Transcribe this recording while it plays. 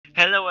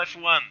Hello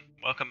everyone,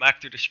 welcome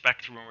back to the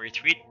Spectrum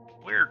Retreat.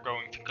 We're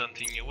going to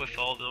continue with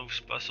all those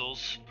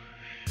puzzles.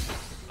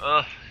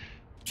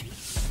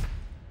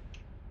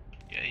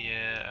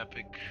 Yeah,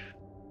 epic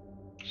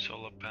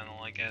solar panel,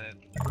 I get it.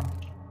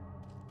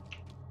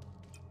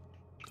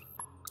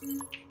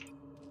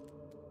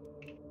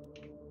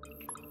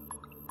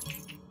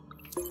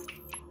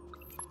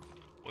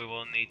 We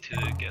will need to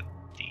get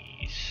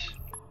these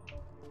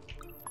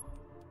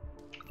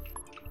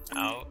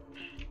out.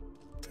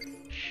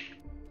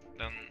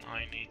 Then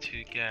I need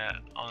to get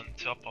on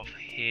top of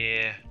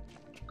here,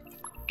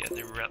 get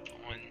the red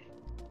one.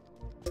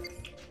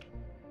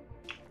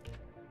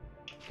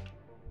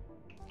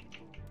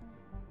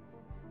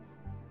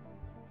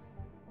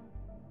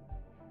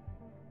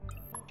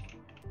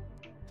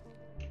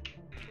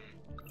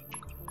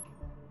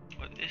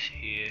 What is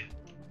here?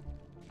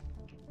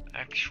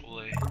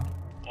 Actually,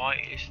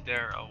 why is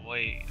there a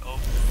way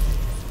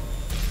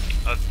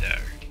up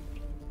there?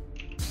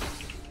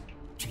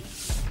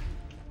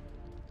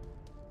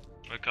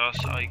 Because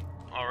I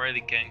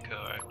already can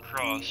go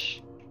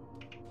across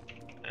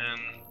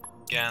and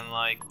can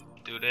like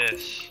do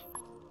this.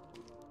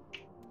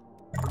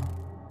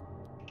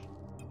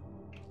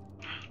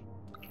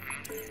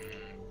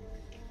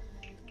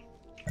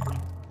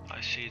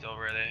 I see it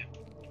already.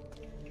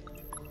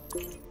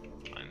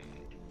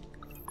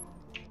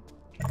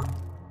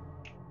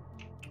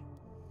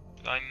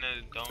 I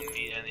don't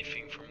need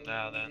anything from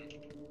that then.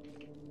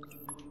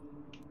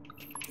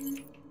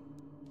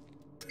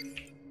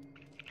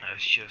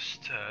 That's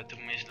just to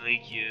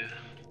mislead you.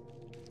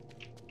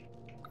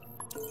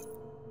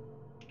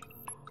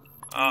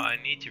 Oh, I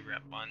need to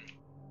wrap one.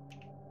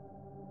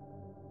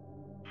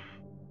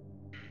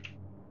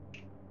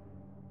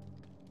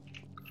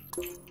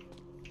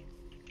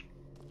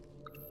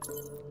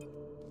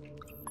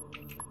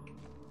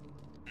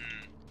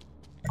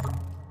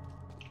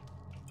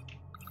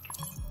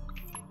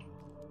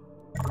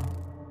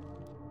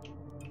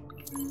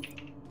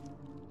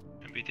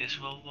 Maybe this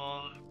will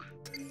work.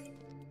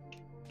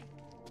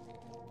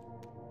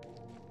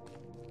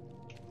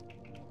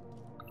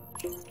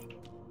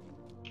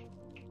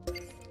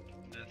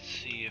 Let's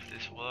see if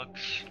this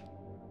works.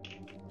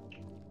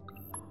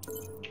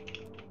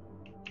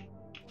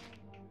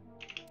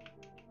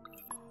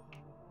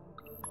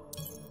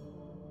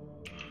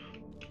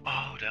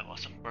 Oh, that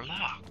was a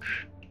block.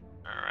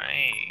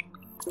 Alright.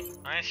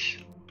 Nice.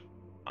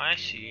 I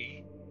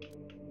see.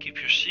 Keep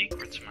your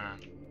secrets, man.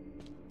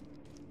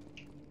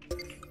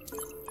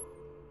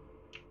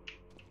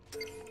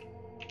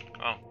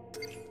 Oh.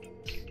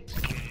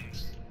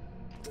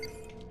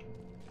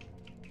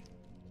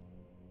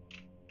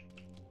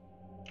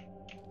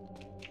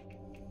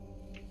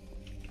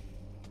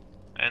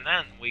 And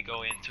then we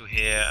go into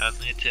here and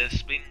it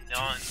has been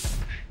done.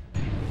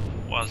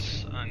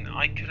 And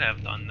I could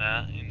have done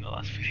that in the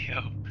last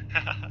video.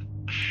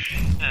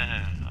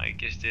 I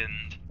guess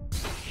didn't.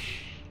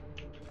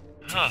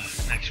 Oh,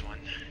 next one.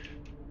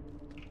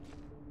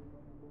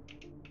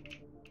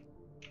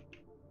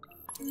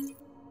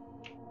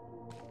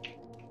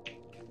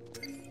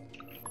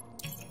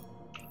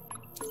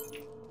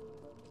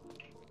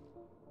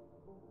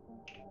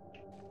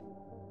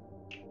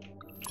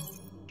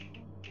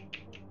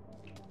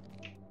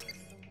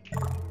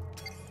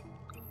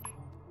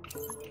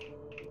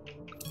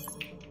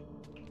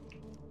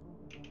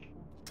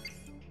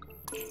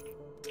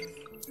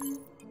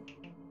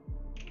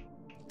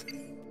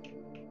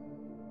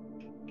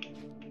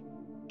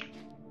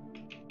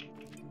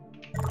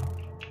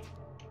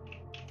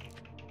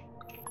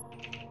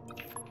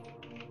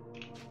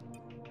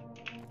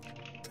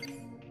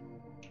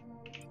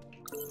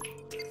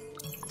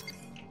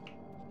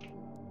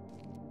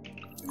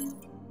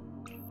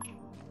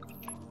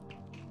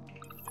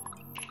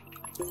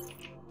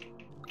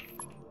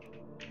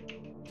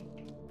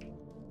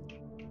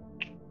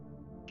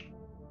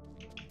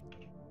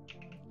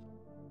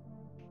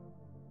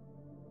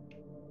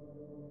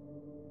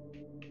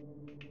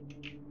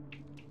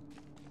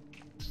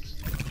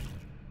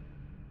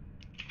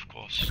 Of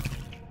course.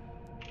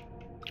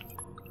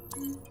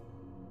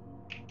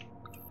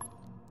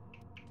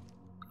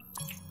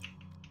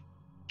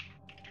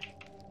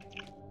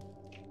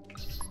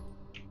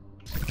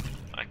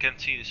 I can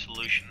see the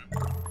solution.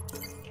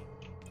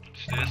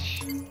 It's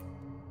this.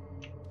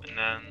 And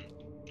then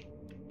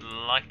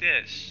like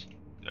this.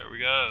 There we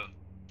go.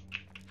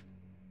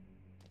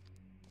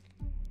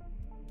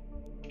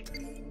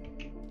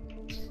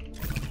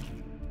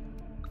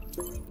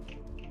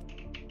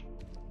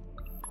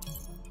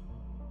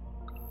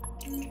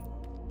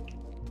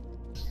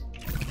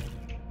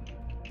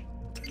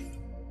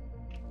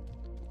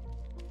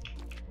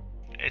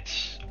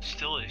 It's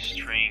still a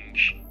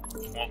strange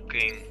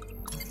walking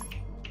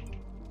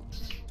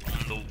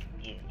on the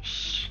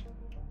walls.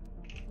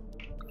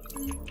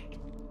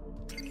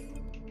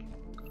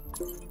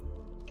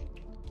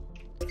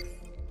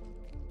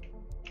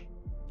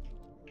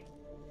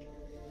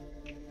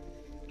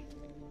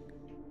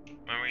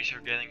 Memories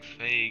are getting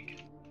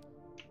vague.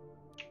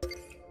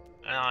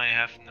 And I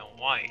have no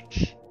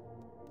white.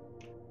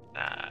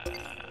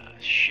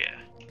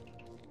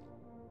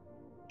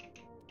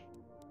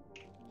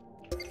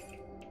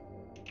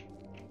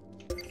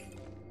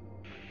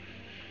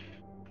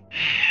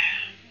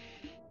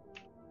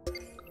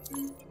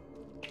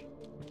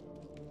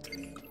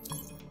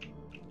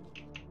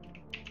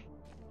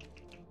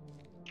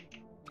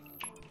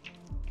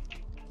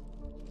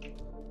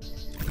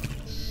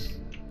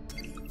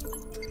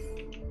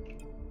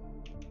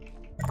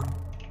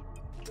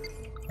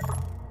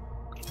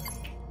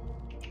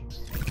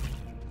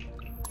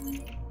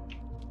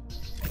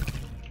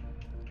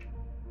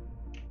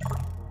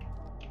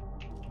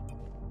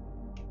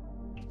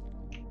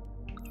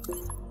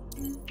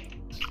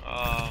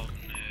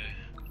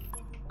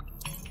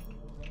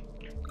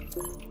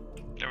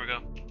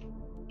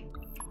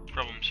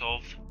 Problem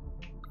solved.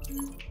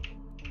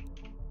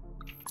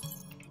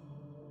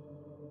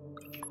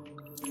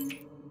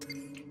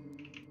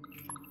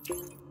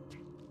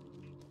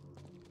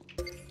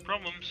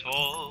 Problem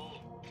solved.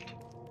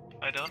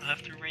 I don't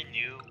have to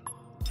renew.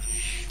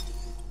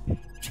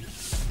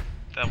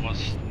 That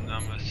was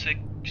number 6.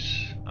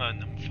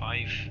 Number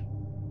 5.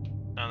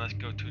 Now let's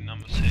go to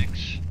number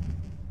 6.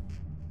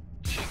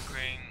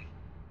 Syncing.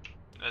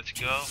 Let's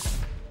go.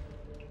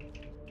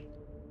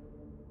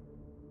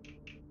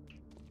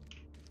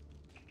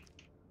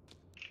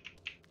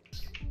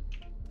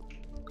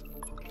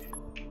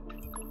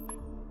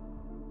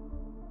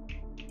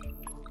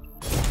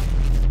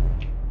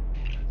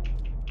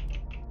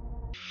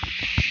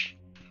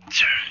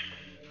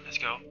 Let's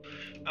go.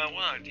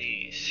 What are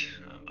these?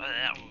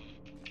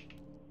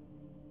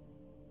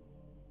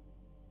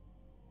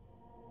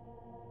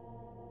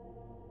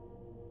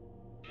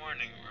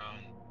 Morning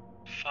run.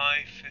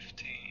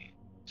 5:15.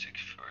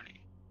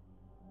 6:30.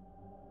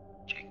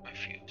 Check my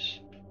fuse.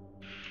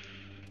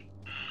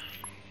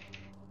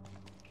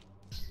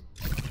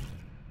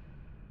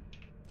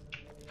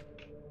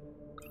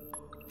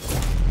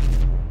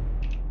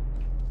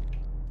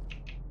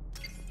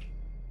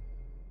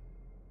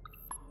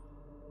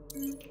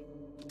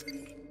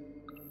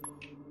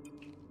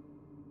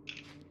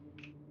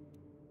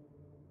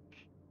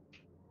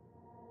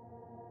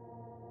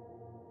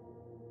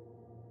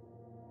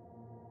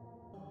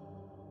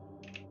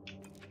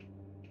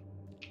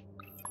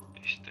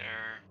 Is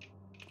there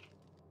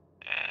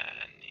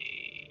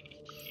any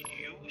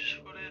use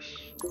for this?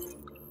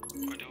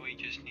 Or do we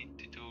just need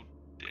to do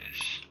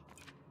this?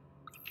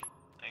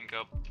 And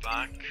go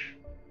back?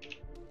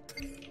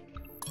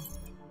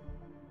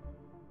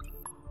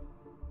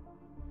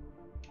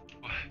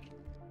 What?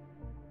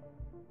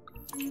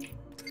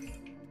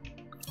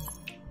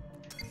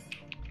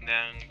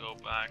 Then go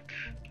back,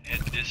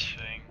 hit this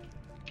thing,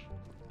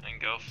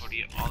 and go for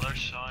the other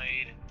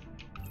side.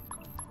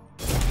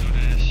 Do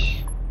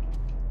this.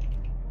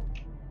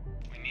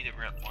 We need a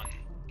red one.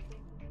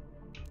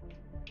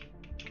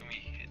 Can we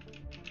hit?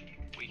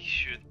 We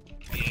should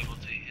be able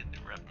to hit the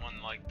red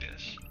one like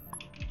this.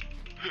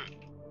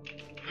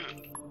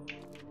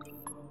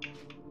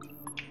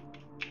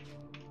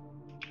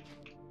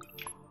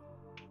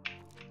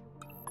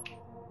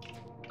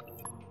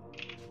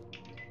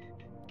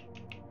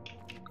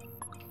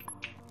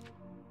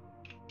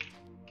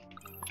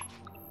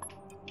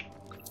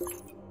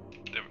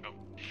 There we go.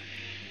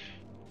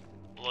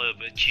 A little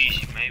bit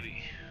cheesy,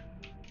 maybe.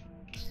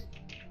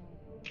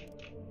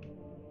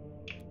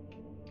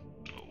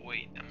 But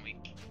wait, and we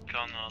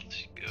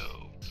cannot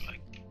go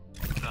like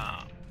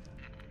that.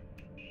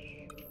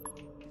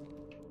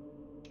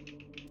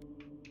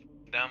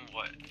 Then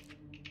what?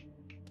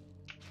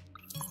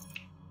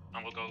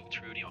 And we'll go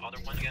through the other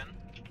one again.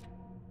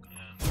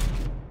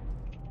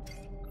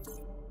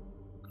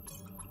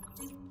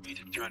 We need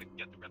to try to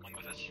get the red one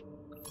with us.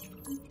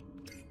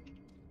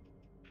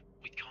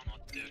 We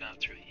cannot do that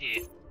through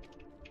here.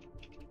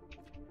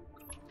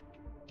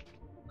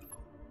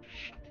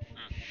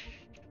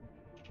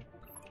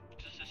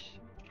 This is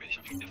really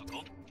something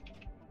difficult.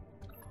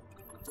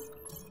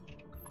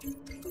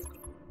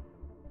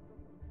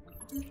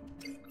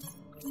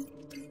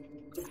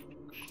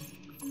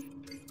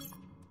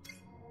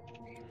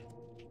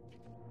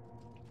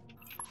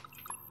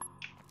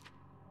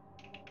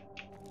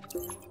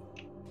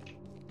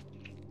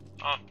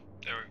 Oh,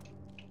 there we go.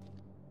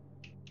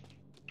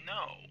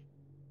 No.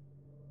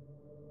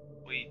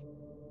 We...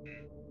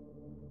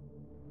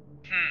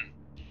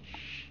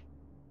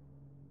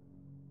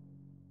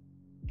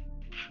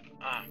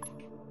 Ah,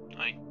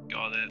 I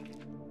got it.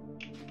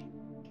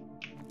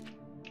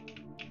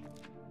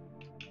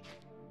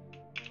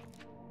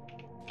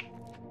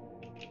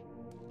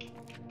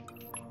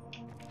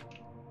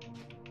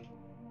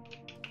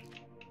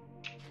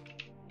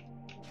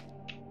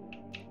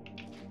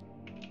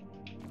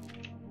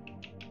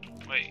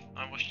 Wait,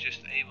 I was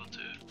just able to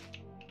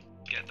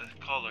get the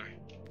color.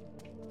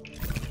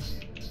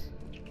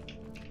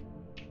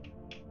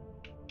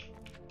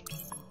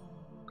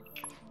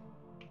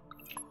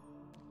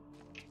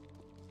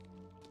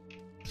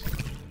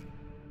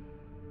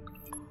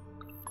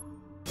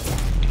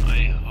 I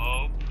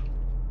hope.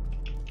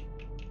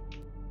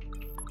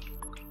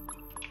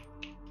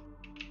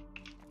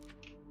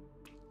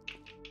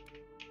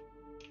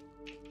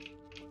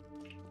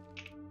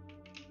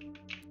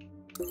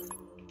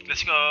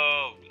 Let's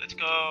go! Let's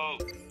go!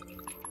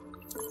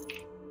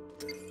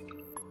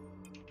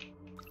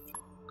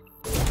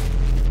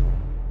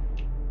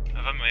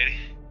 Have I made it?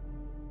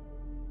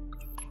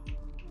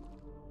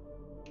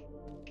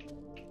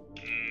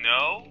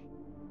 No?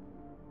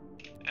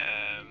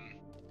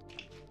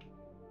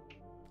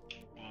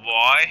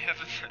 Why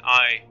haven't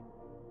I?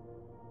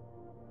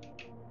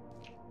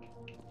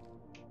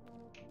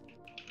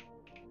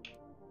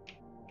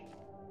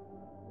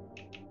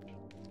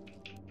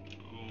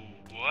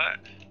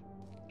 What?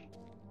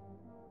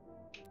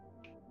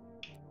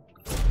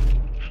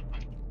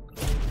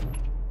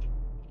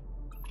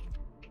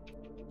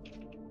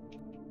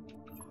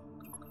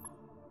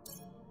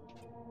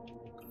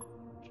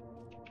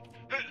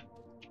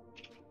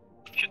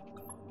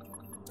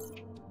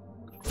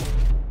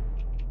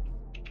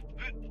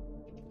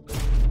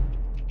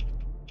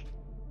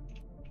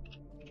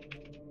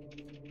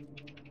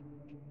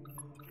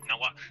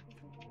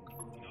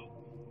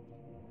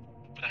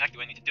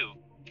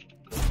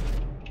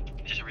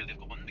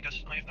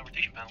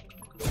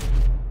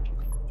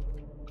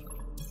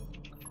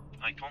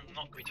 can't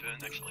not return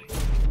actually,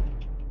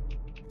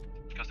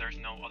 because there's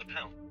no other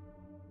panel.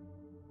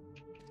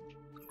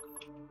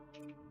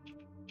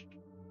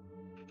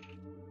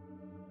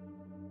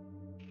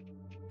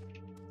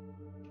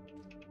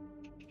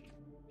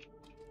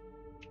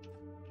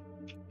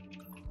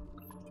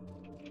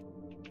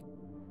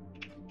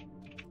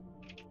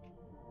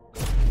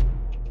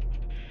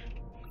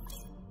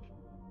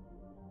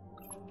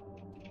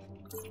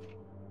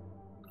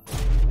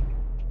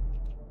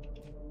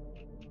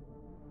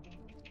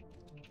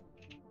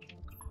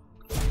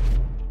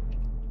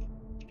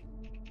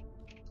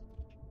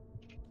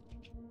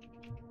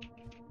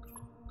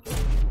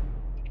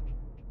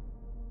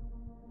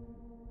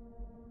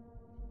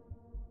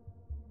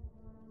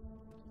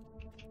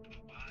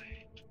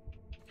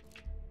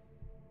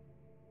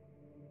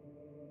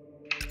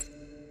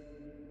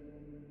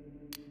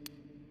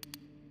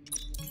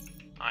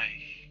 I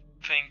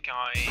think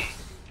I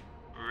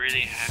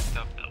really hacked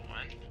up that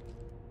one.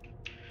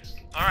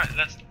 Alright,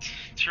 let's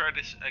try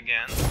this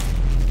again.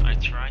 I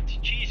tried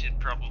to cheese it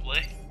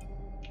probably.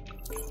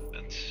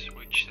 Let's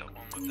switch that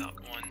one with that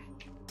one.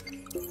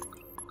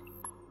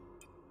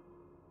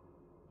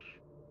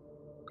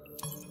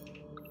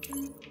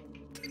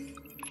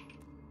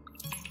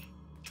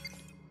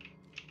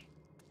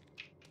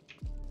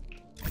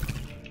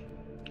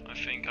 I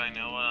think I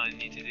know what I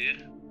need to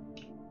do.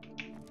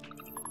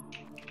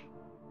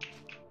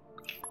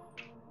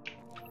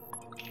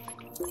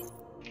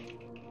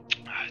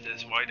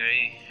 That's why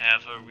they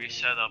have a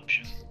reset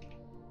option.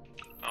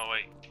 Oh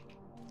wait,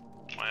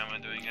 why am I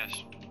doing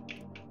this?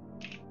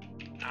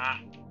 Ah.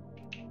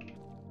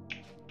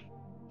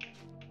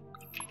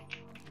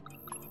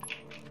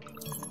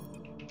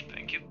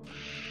 Thank you.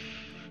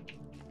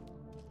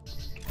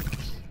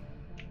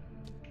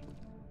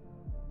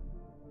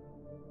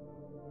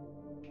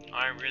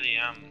 I really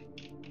am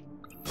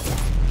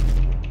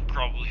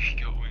probably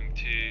going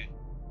to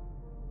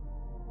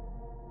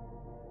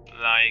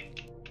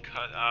like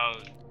cut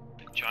out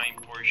a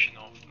giant portion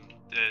of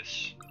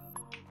this.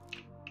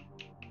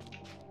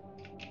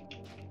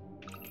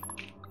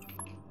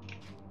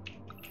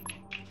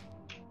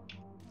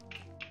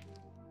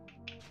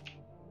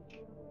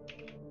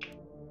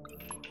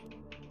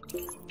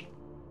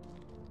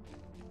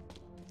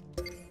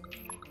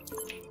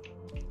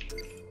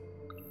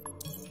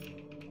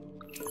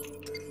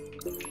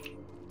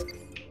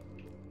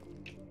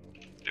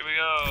 Here we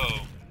go.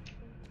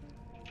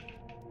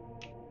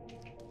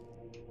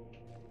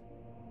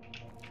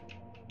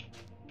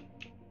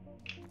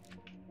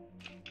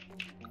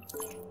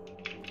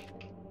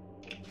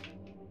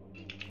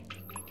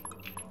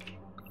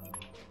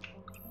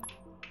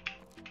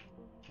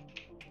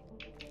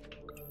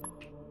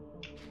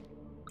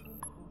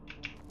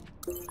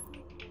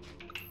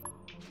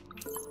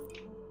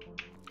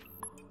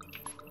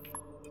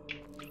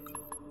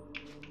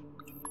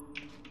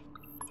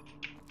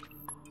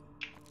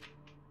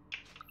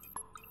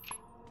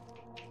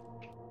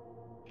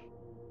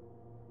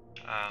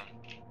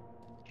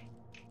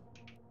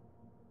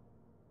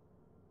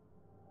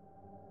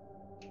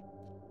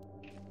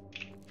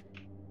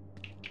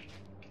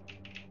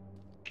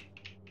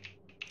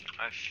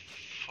 I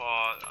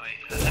thought I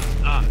had it.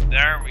 Ah,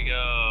 there we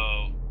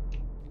go.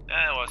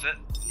 That was it.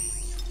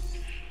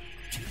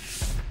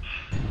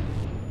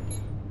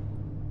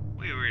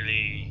 We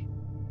really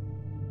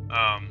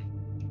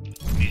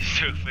need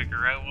to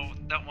figure out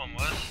what that one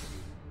was.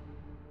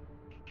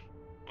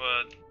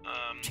 But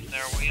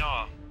there we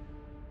are.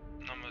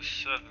 Number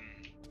 7.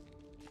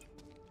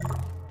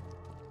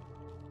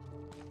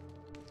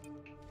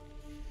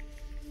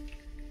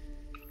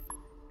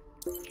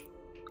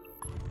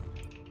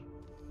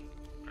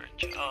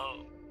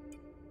 Oh.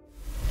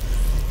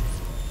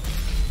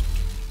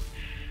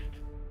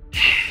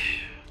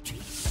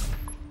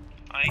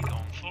 I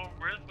gone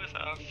forward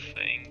without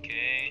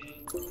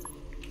thinking.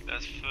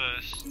 Let's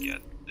first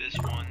get this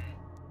one.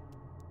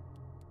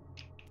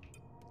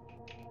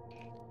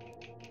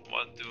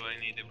 What do I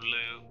need? A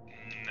blue?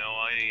 No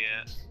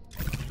idea.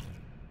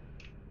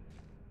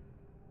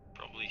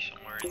 Probably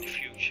somewhere in the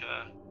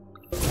future.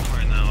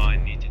 For now I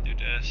need to do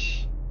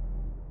this.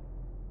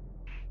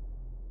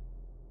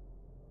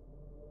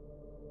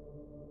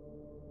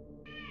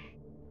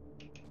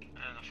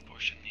 And of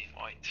course I need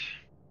white.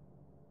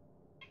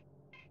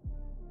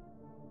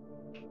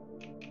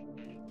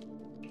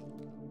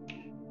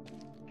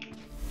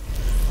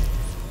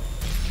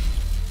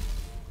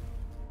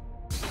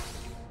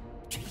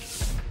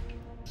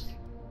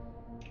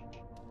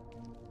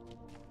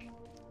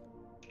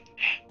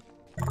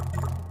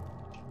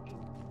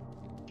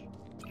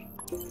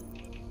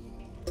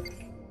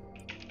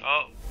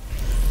 Oh.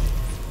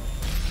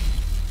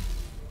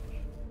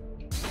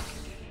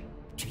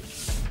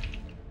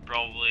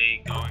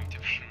 Probably going to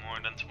be more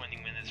than 20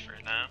 minutes for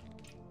now.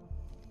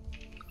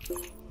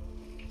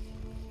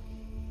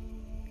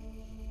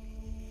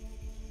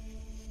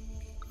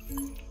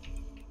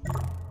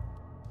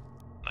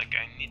 Like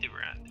I need a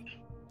red.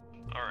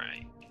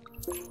 Alright.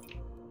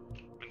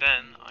 But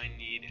then I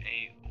need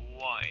a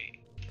white.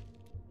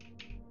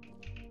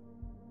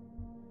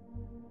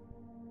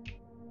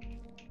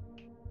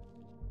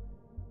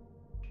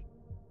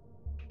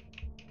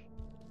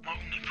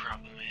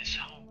 problem is,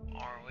 how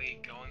are we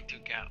going to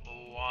get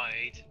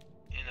white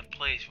in a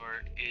place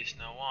where there is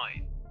no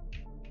white?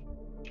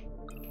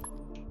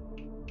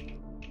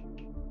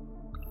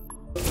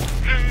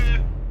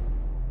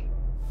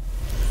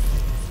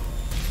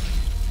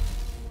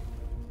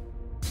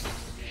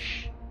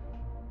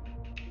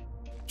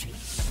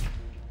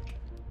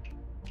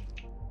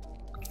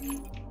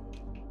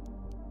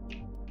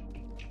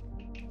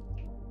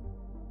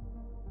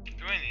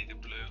 Do I need the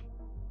blue?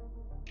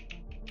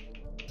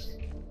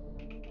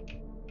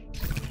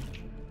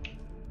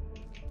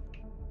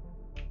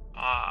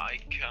 I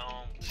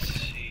can't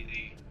see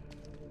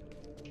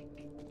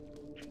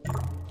the...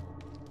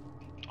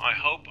 I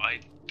hope I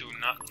do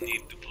not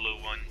need the blue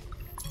one.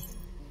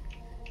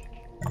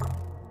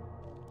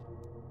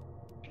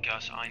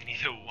 Because I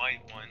need a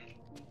white one.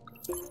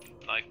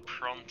 Like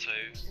pronto.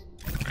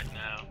 Right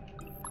now.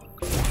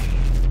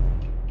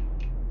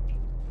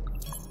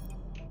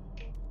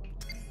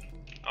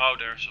 Oh,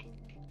 there's a...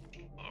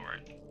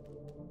 Alright.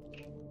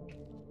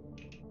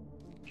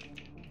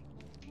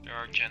 There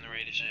are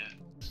generators here.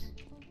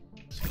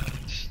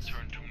 Let's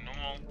turn to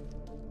normal.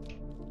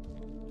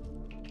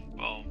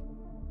 Well,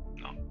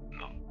 not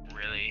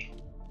really.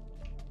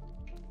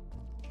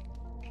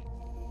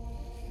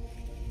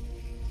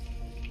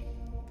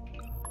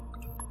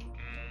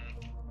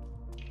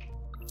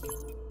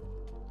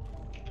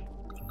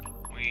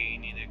 We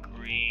need a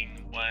green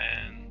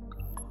when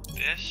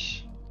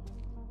this.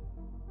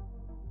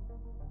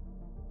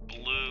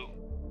 Blue.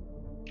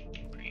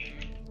 Green.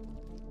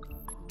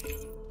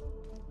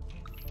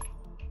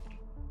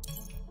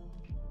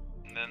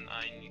 And then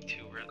I need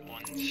two red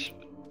ones.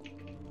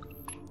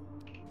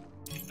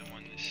 The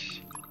one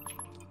is...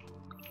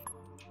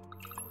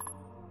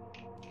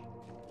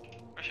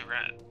 Where's the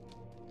red?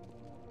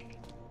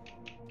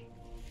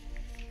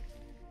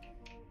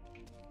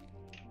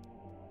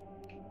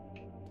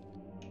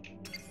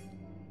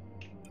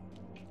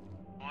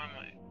 Why am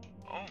I...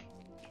 Oh!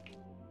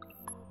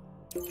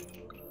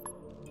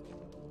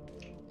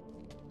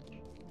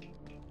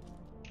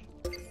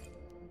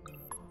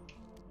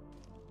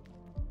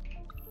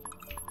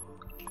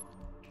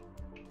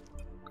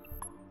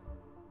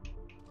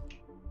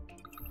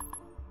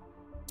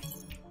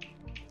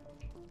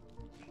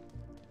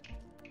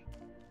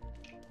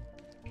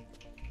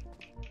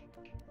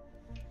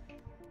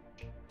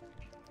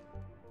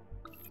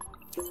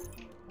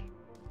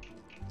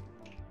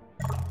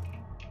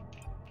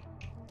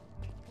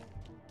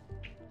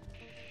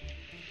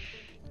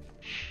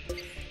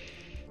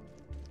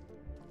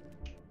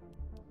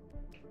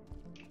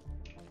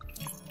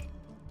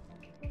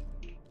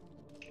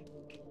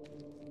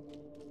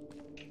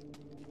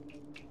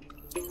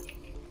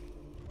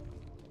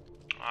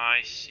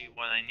 I see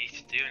what I need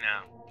to do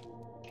now.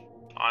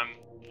 I'm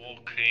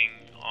walking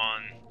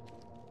on...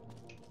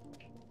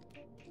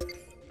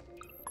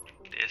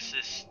 This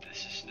is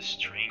the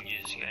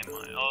strangest game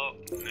oh,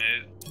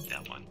 no,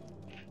 that one.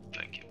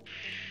 Thank you.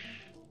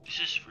 This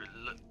is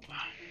really...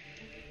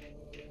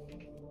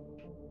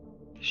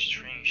 the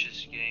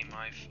strangest game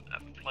I've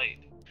ever played.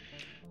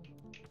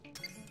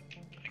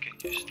 I can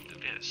just do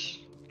this.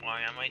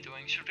 Why am I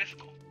doing so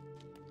difficult?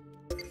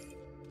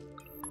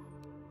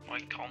 Why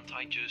can't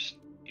I just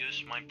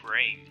use my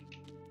brain?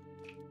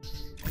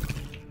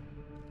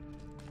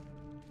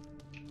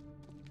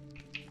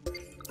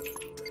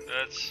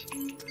 Let's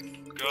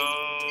go.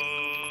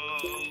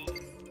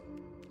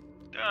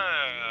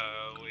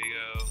 There we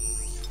go.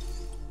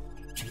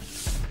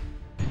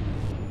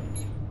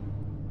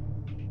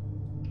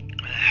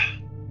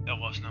 That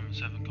was number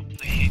 7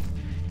 complete.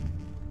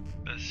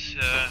 Let's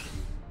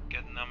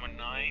get number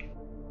 9.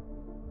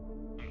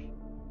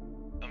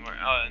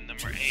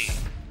 Number 8.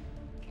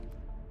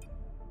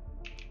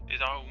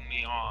 It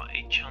only are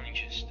 8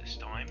 challenges this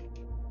time.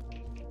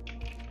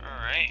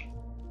 Alright.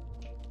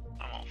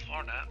 I'm all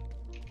for that.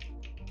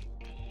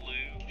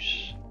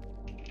 Blues.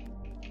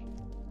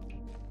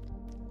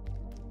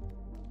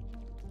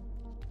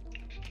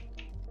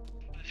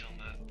 What is on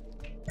that?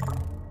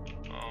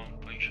 Oh,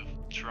 bunch of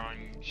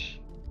drawings.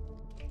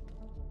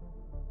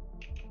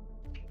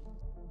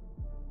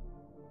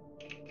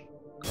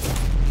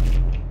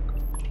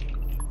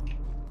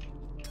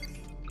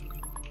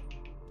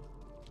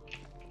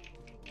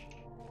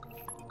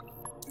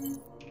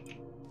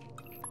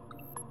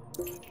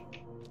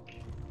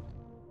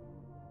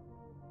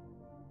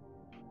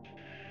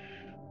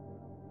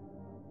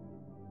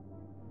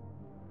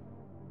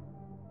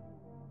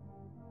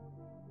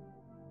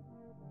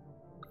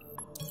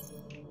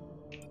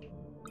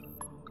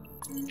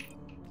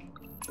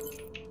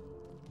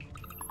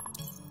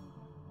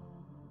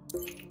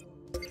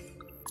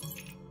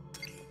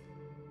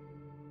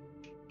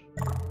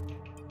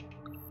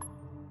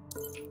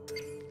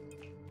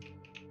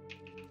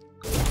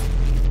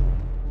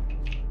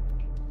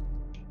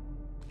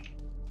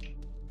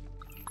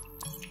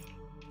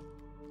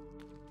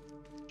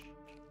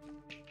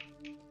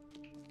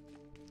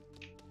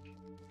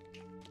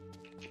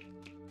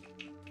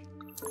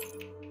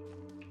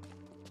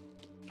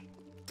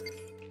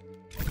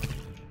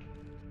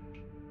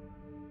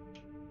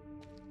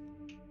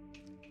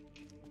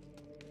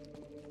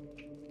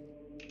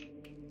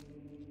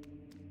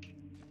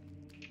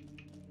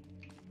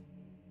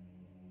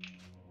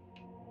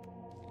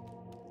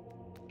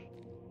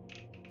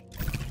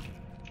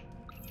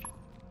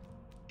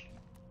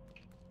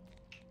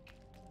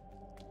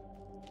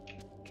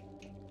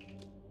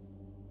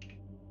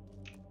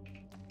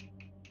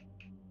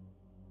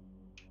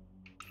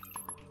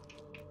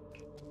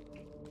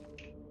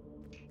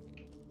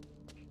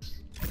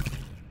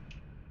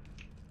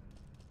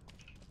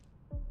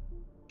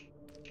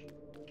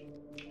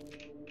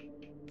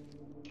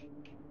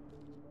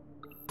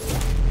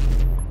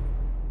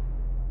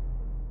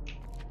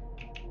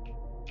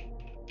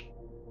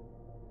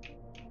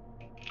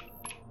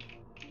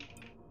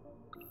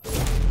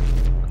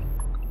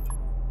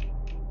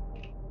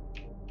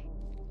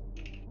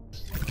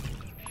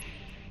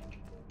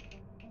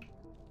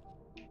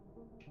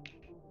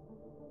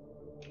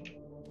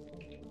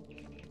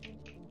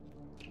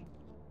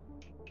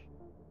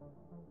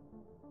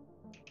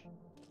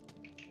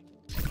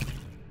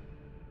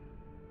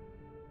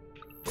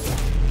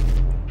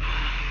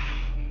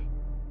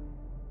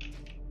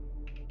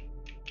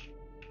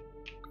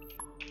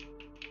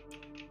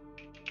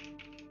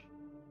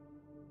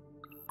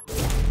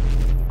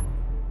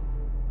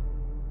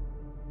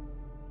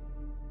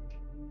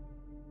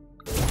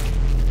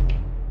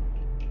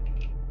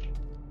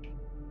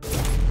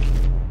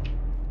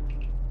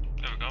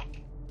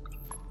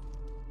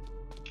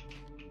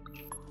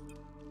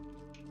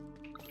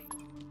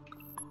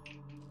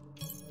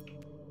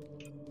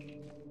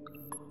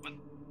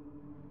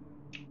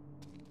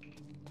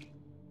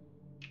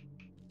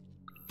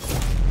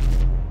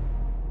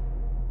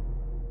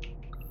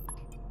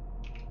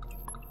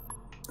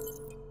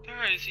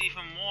 There is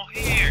even more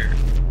here.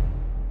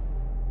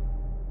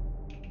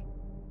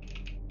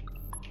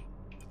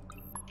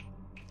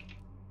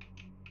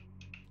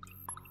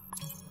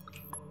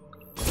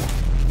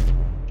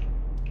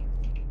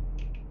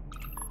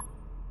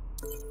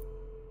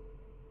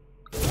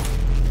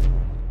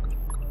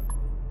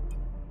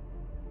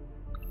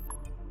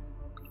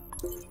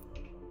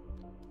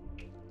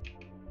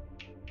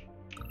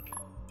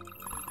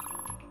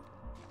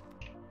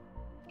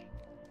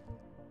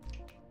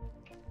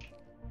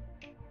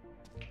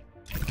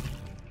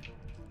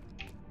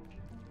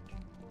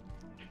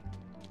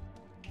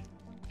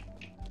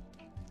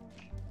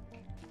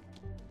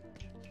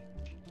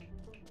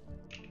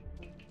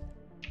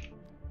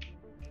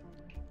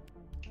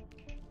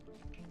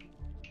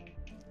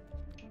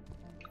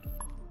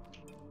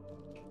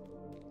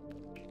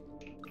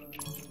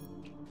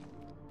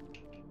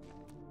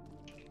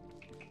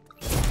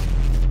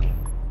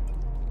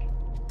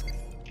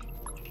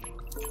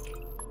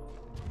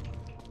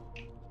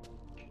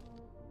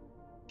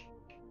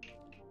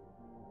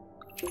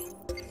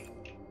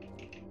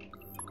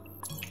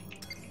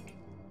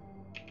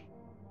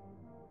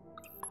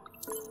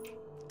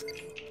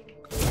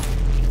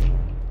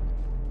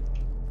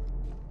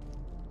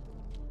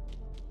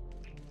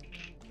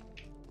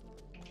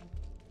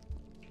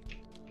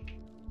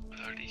 What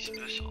are these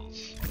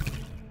vessels?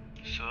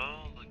 So,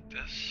 like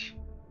this.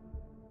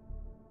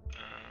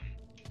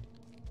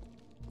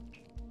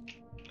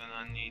 Then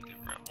I need the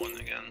red one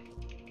again.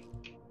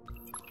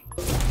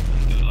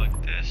 And do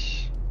like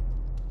this.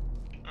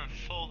 And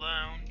fall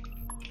down.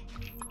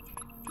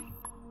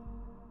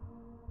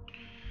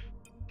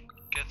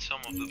 Get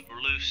some of the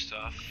blue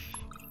stuff.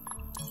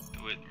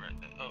 Do it right.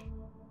 Oh.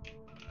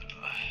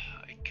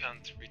 I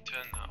can't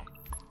return now.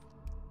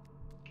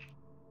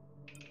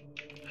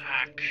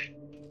 Hack.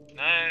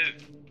 No.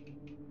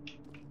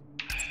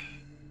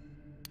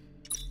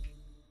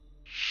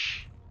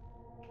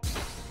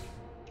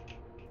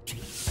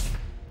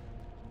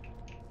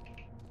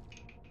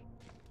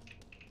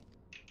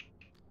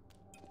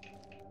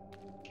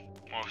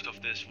 Most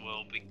of this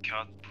will be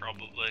cut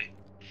probably.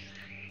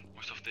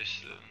 Most of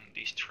this,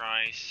 these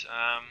tries.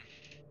 I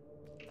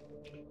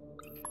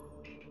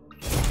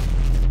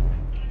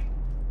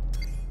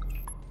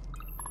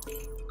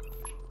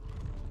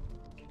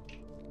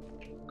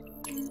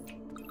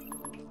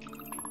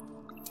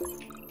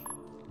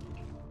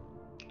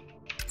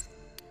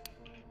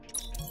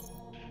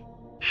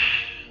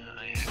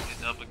hacked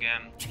it up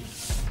again.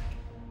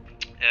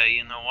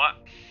 You know what?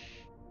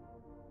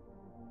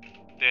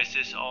 This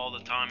is all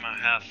the time I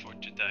have for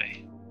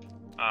today.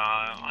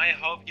 I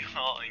hope you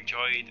all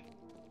enjoyed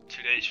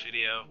today's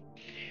video,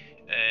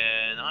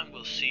 and I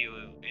will see you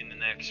in the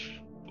next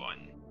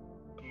one.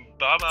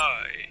 Bye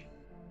bye!